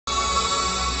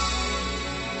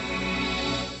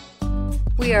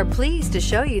We are pleased to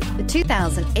show you the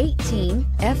 2018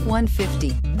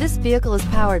 F-150. This vehicle is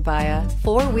powered by a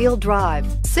 4-wheel drive,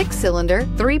 6-cylinder,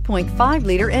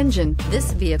 3.5-liter engine.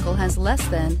 This vehicle has less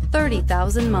than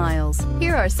 30,000 miles.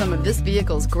 Here are some of this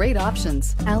vehicle's great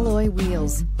options: alloy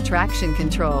wheels, traction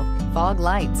control, fog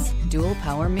lights, dual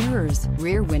power mirrors,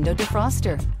 rear window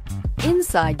defroster.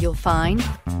 Inside you'll find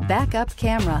backup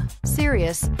camera,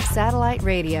 Sirius satellite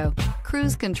radio,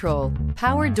 cruise control,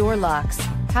 power door locks,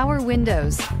 power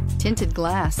windows, tinted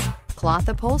glass, cloth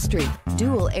upholstery,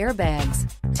 dual airbags,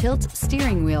 tilt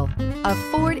steering wheel. A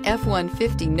Ford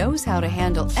F-150 knows how to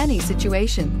handle any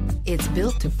situation. It's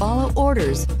built to follow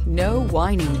orders, no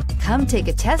whining. Come take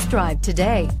a test drive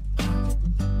today.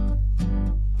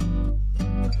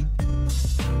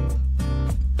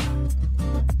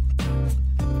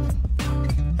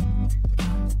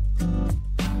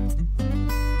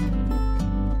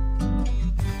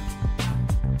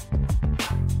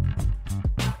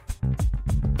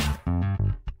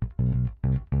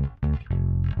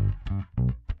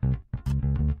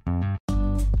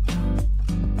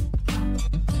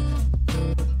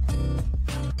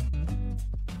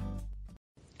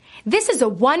 This is a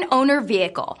one-owner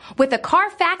vehicle with a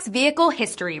Carfax Vehicle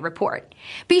History Report.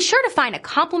 Be sure to find a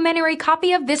complimentary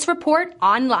copy of this report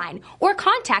online or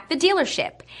contact the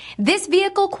dealership. This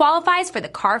vehicle qualifies for the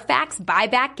Carfax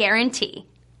Buyback Guarantee.